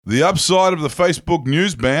The upside of the Facebook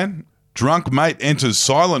news ban, drunk mate enters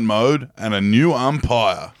silent mode, and a new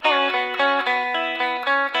umpire.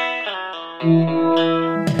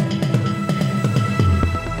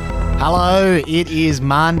 Hello, it is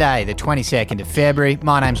Monday, the 22nd of February.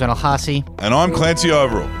 My name's Wendell Hussey. And I'm Clancy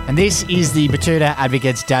Overell. And this is the Batuta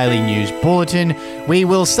Advocate's Daily News Bulletin. We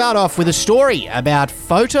will start off with a story about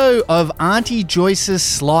photo of Aunty Joyce's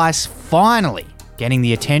slice finally getting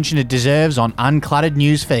the attention it deserves on uncluttered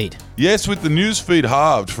newsfeed. Yes, with the newsfeed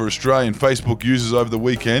halved for Australian Facebook users over the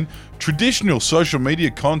weekend, traditional social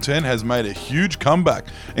media content has made a huge comeback,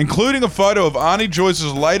 including a photo of Aunty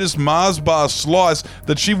Joyce's latest Mars bar slice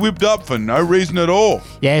that she whipped up for no reason at all.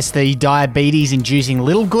 Yes, the diabetes-inducing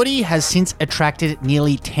little goodie has since attracted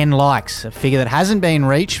nearly 10 likes, a figure that hasn't been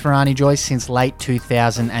reached for Aunty Joyce since late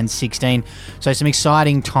 2016. So some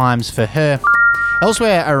exciting times for her.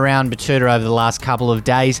 Elsewhere around Batuta over the last couple of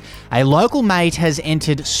days, a local mate has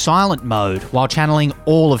entered silent mode while channeling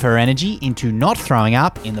all of her energy into not throwing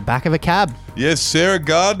up in the back of a cab. Yes, Sarah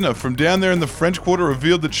Gardner from down there in the French Quarter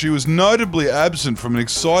revealed that she was notably absent from an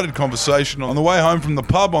excited conversation on the way home from the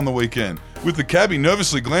pub on the weekend, with the cabbie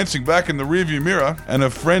nervously glancing back in the rearview mirror and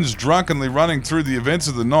her friends drunkenly running through the events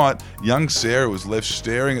of the night. Young Sarah was left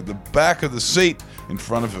staring at the back of the seat in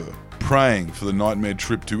front of her, praying for the nightmare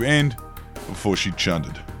trip to end before she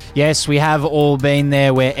chundered. Yes, we have all been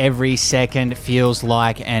there where every second feels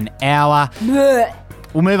like an hour.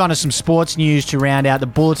 We'll move on to some sports news to round out the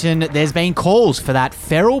bulletin. There's been calls for that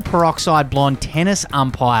feral peroxide blonde tennis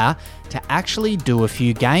umpire to actually do a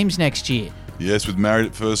few games next year. Yes, with Married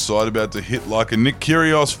at First Sight about to hit like a Nick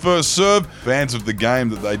Kyrgios first serve, fans of the game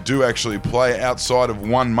that they do actually play outside of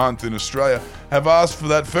 1 month in Australia have asked for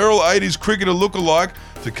that feral 80s cricketer lookalike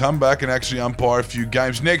to come back and actually umpire a few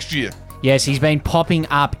games next year. Yes, he's been popping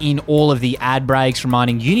up in all of the ad breaks,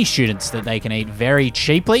 reminding uni students that they can eat very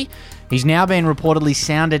cheaply. He's now been reportedly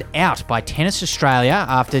sounded out by Tennis Australia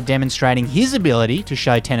after demonstrating his ability to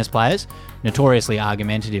show tennis players, notoriously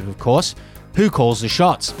argumentative of course, who calls the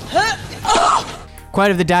shots.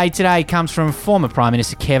 Quote of the day today comes from former Prime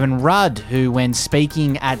Minister Kevin Rudd, who, when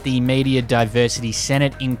speaking at the Media Diversity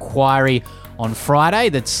Senate inquiry on Friday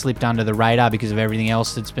that slipped under the radar because of everything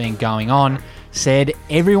else that's been going on, said,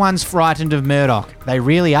 "Everyone's frightened of Murdoch. They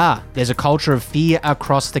really are. There's a culture of fear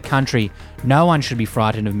across the country. No one should be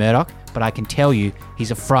frightened of Murdoch, but I can tell you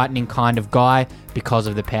he's a frightening kind of guy because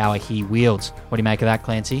of the power he wields." What do you make of that,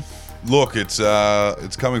 Clancy? Look, it's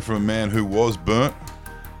coming from a man who was burnt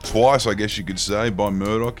twice, I guess you could say, by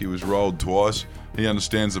Murdoch. He was rolled twice. He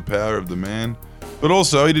understands the power of the man. But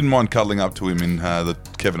also, he didn't mind cuddling up to him in the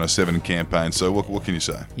Kevin 07 campaign, so what can you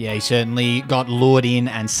say? Yeah, he certainly got lured in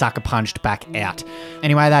and sucker punched back out.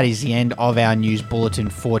 Anyway, that is the end of our news bulletin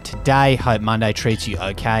for today. Hope Monday treats you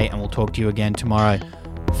okay, and we'll talk to you again tomorrow.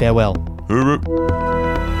 Farewell. Hooroo.